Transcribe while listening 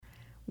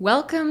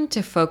Welcome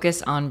to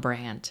Focus on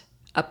Brand,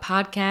 a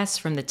podcast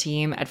from the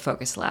team at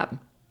Focus Lab.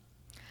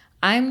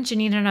 I'm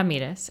Janina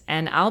Ramirez,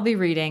 and I'll be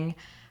reading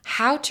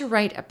How to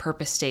Write a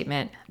Purpose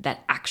Statement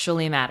That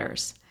Actually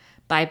Matters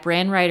by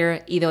brand writer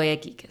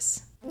Idoia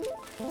Giges.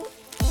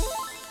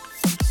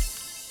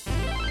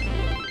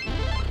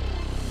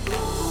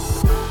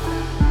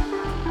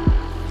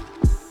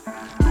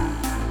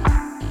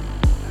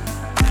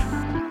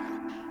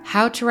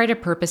 How to Write a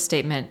Purpose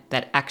Statement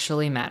That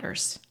Actually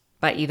Matters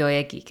by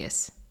Idoia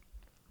Giges.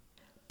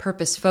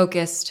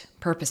 Purpose-focused,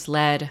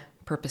 purpose-led,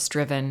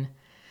 purpose-driven.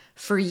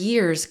 For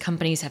years,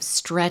 companies have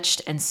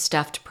stretched and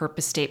stuffed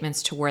purpose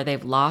statements to where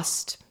they've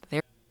lost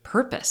their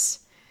purpose.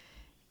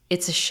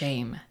 It's a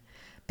shame,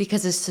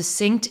 because a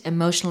succinct,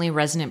 emotionally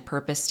resonant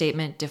purpose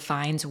statement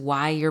defines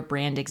why your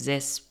brand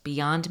exists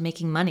beyond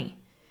making money.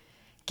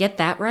 Get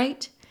that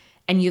right,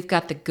 and you've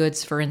got the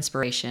goods for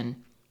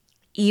inspiration,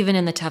 even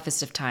in the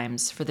toughest of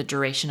times for the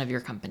duration of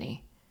your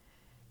company.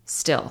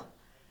 Still,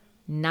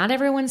 not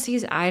everyone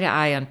sees eye to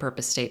eye on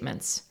purpose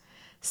statements.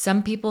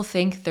 Some people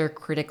think they're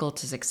critical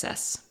to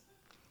success.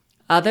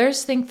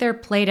 Others think they're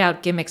played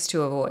out gimmicks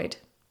to avoid.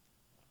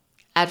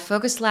 At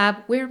Focus Lab,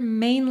 we're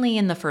mainly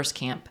in the first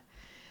camp.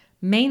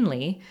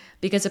 Mainly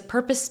because a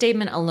purpose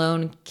statement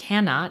alone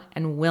cannot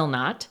and will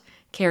not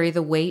carry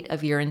the weight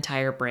of your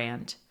entire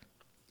brand.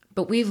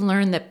 But we've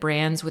learned that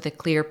brands with a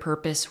clear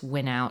purpose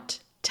win out,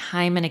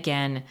 time and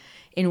again,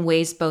 in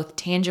ways both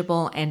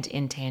tangible and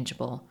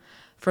intangible.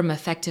 From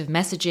effective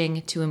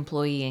messaging to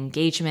employee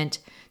engagement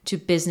to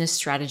business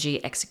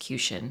strategy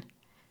execution.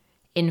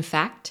 In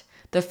fact,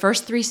 the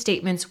first three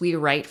statements we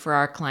write for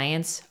our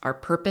clients are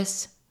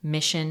purpose,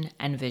 mission,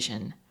 and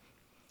vision.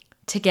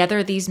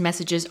 Together, these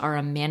messages are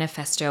a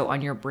manifesto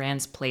on your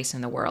brand's place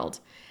in the world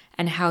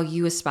and how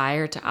you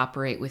aspire to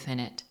operate within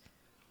it.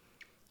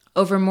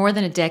 Over more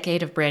than a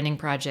decade of branding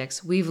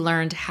projects, we've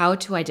learned how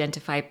to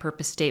identify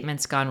purpose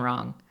statements gone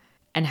wrong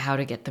and how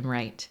to get them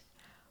right.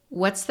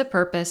 What's the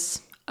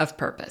purpose of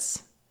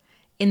purpose?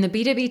 In the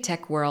B2B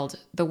tech world,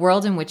 the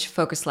world in which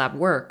Focus Lab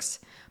works,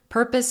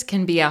 purpose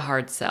can be a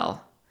hard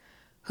sell.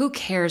 Who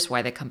cares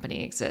why the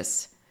company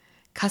exists?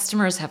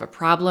 Customers have a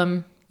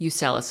problem, you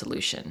sell a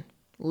solution.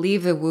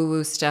 Leave the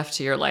woo-woo stuff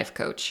to your life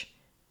coach.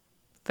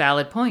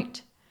 Valid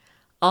point.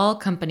 All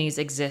companies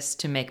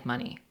exist to make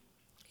money.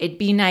 It'd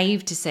be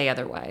naive to say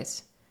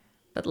otherwise.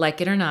 But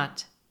like it or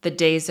not, the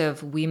days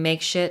of we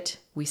make shit,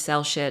 we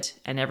sell shit,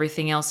 and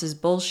everything else is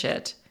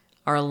bullshit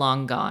are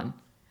long gone.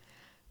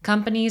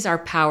 Companies are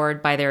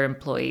powered by their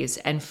employees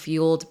and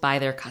fueled by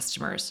their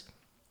customers.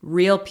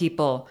 Real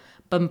people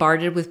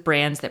bombarded with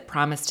brands that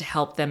promise to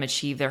help them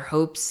achieve their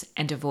hopes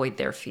and avoid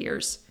their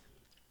fears.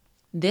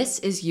 This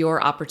is your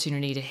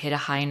opportunity to hit a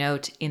high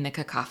note in the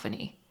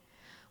cacophony.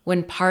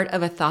 When part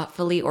of a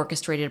thoughtfully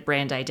orchestrated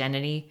brand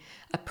identity,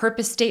 a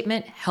purpose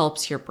statement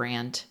helps your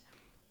brand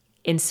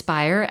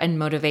inspire and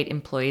motivate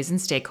employees and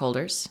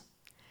stakeholders,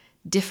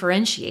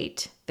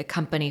 differentiate the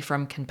company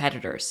from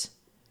competitors,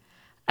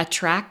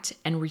 attract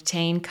and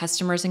retain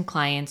customers and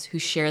clients who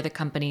share the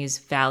company's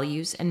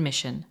values and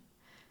mission,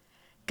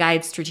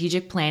 guide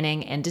strategic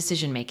planning and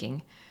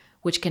decision-making,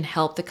 which can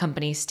help the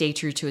company stay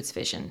true to its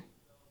vision.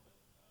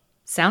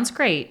 Sounds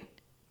great,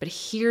 but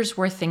here's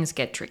where things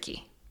get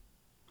tricky.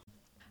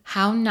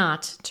 How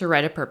not to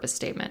write a purpose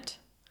statement.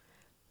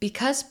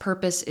 Because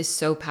purpose is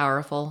so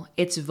powerful,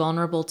 it's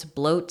vulnerable to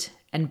bloat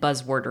and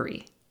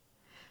buzzwordery.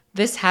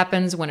 This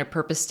happens when a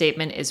purpose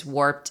statement is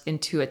warped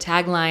into a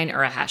tagline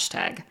or a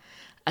hashtag,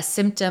 a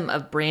symptom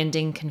of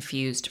branding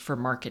confused for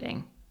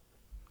marketing.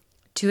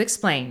 To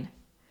explain,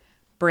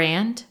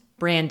 brand,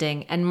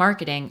 branding, and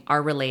marketing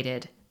are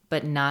related,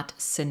 but not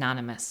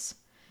synonymous.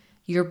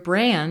 Your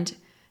brand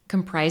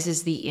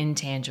comprises the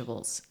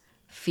intangibles,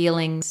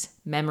 feelings,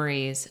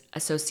 memories,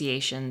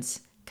 associations,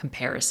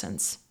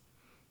 comparisons.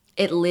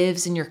 It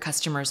lives in your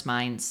customers'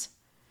 minds.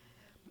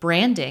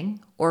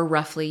 Branding, or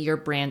roughly your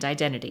brand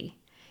identity,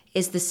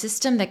 is the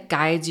system that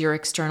guides your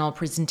external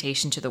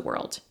presentation to the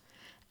world.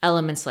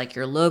 Elements like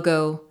your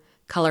logo,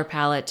 color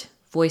palette,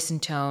 voice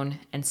and tone,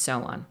 and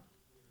so on.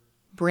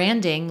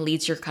 Branding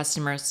leads your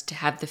customers to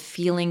have the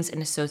feelings and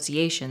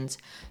associations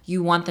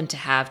you want them to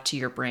have to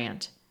your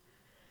brand.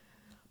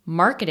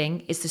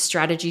 Marketing is the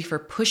strategy for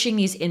pushing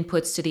these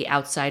inputs to the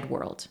outside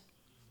world.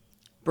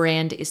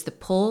 Brand is the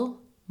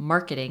pull,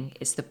 marketing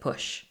is the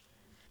push.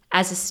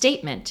 As a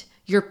statement,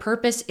 your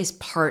purpose is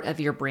part of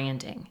your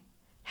branding.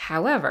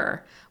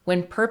 However,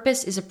 when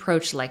purpose is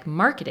approached like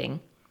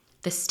marketing,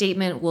 the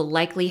statement will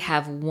likely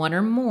have one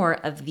or more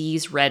of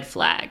these red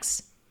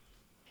flags.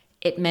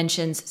 It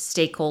mentions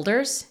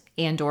stakeholders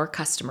and/or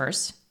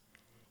customers.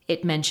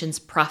 It mentions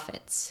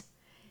profits.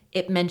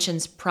 It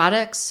mentions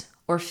products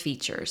or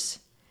features.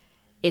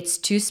 It's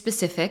too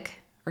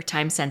specific or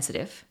time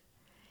sensitive.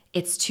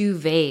 It's too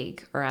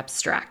vague or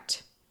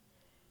abstract.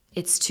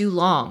 It's too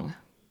long.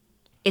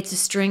 It's a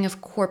string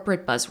of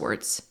corporate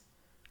buzzwords.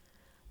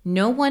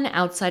 No one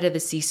outside of the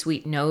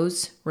C-suite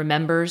knows,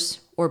 remembers,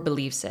 or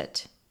believes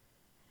it.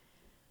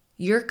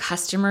 Your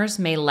customers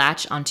may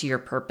latch onto your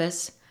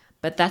purpose,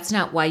 but that's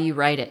not why you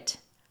write it.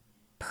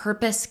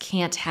 Purpose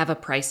can't have a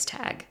price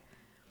tag.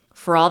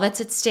 For all that's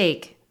at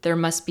stake, there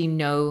must be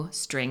no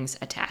strings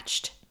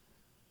attached.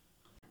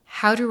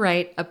 How to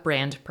write a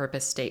brand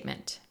purpose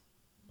statement.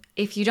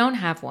 If you don't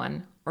have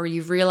one, or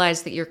you've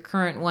realized that your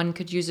current one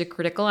could use a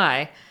critical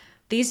eye,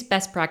 these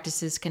best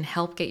practices can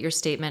help get your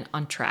statement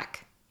on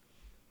track.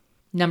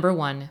 Number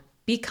 1,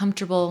 be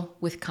comfortable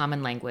with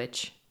common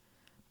language.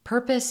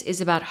 Purpose is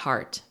about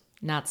heart,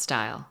 not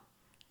style.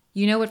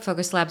 You know what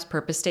Focus Lab's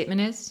purpose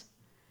statement is?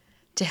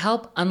 To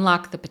help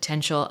unlock the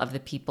potential of the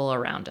people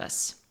around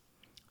us.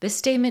 This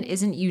statement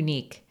isn't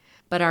unique,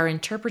 but our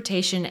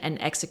interpretation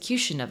and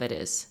execution of it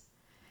is.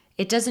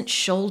 It doesn't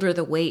shoulder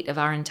the weight of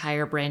our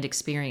entire brand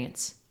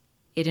experience.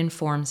 It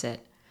informs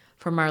it,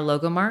 from our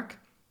logo mark,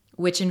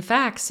 which in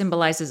fact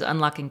symbolizes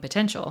unlocking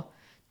potential,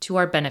 to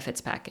our benefits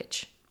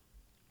package.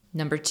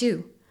 Number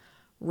 2,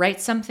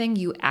 write something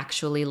you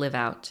actually live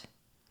out.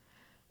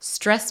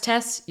 Stress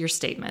test your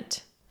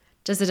statement.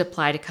 Does it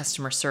apply to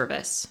customer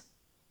service,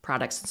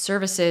 products and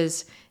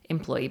services,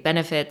 employee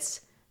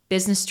benefits,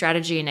 business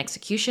strategy and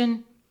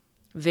execution,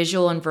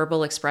 visual and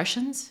verbal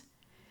expressions?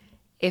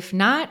 If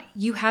not,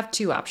 you have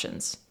 2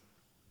 options.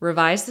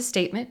 Revise the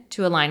statement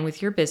to align with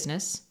your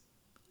business,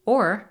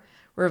 or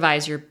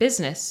revise your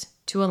business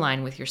to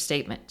align with your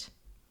statement.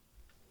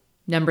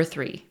 Number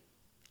 3,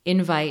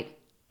 invite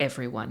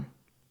everyone.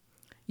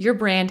 Your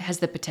brand has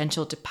the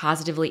potential to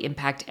positively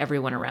impact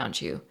everyone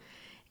around you.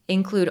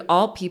 Include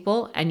all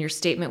people, and your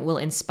statement will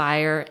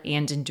inspire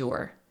and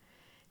endure.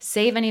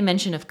 Save any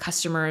mention of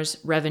customers,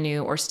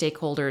 revenue, or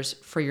stakeholders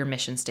for your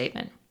mission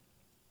statement.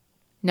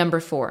 Number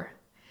 4,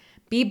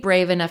 be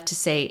brave enough to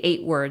say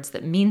 8 words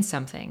that mean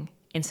something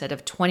instead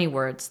of 20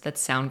 words that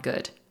sound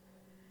good.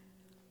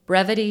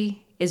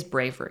 Brevity is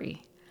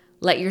bravery.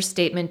 Let your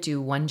statement do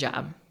one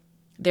job.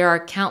 There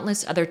are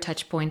countless other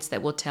touch points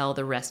that will tell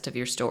the rest of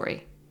your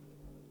story.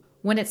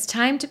 When it's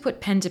time to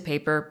put pen to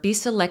paper, be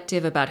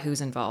selective about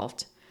who's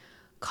involved.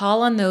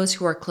 Call on those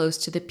who are close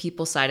to the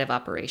people side of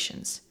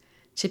operations,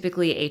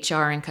 typically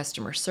HR and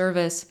customer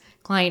service,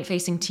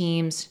 client-facing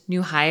teams,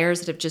 new hires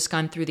that have just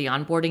gone through the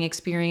onboarding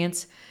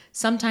experience,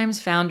 sometimes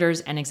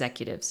founders and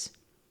executives.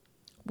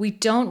 We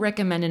don't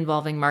recommend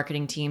involving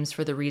marketing teams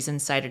for the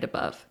reasons cited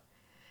above.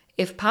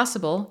 If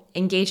possible,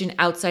 engage an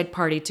outside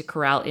party to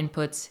corral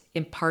inputs,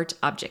 impart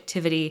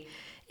objectivity,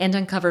 and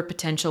uncover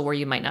potential where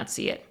you might not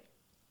see it.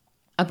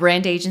 A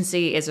brand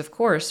agency is, of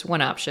course,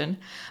 one option,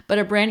 but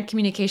a brand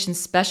communications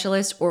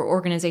specialist or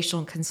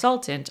organizational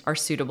consultant are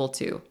suitable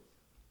too.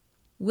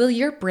 Will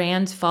your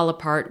brand fall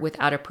apart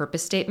without a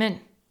purpose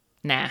statement?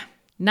 Nah.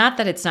 Not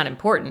that it's not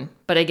important,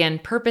 but again,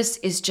 purpose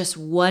is just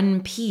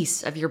one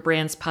piece of your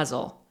brand's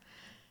puzzle.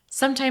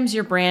 Sometimes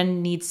your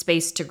brand needs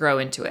space to grow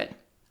into it.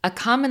 A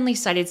commonly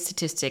cited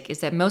statistic is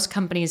that most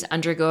companies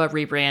undergo a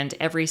rebrand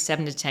every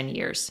 7 to 10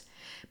 years,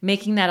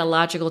 making that a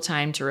logical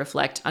time to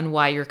reflect on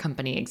why your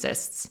company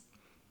exists.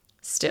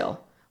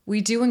 Still, we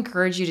do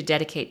encourage you to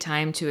dedicate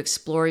time to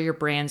explore your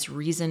brand's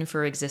reason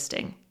for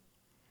existing.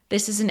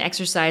 This is an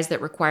exercise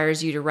that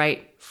requires you to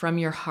write from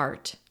your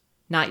heart,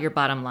 not your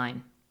bottom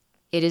line.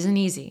 It isn't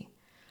easy,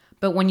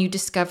 but when you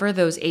discover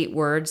those 8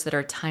 words that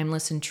are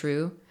timeless and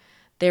true,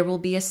 there will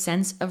be a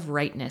sense of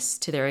rightness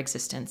to their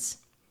existence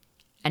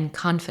and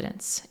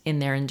confidence in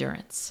their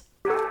endurance.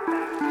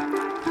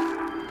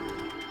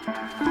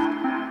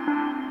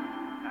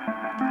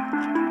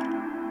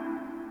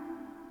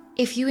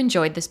 If you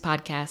enjoyed this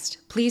podcast,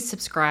 please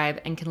subscribe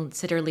and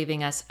consider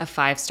leaving us a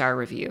 5-star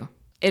review.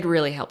 It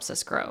really helps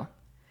us grow.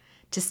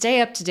 To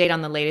stay up to date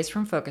on the latest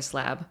from Focus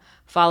Lab,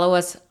 follow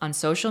us on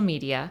social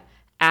media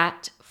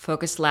at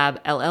Focus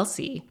Lab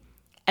LLC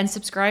and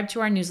subscribe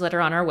to our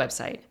newsletter on our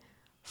website,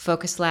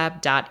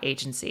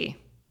 focuslab.agency.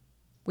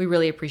 We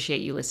really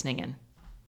appreciate you listening in.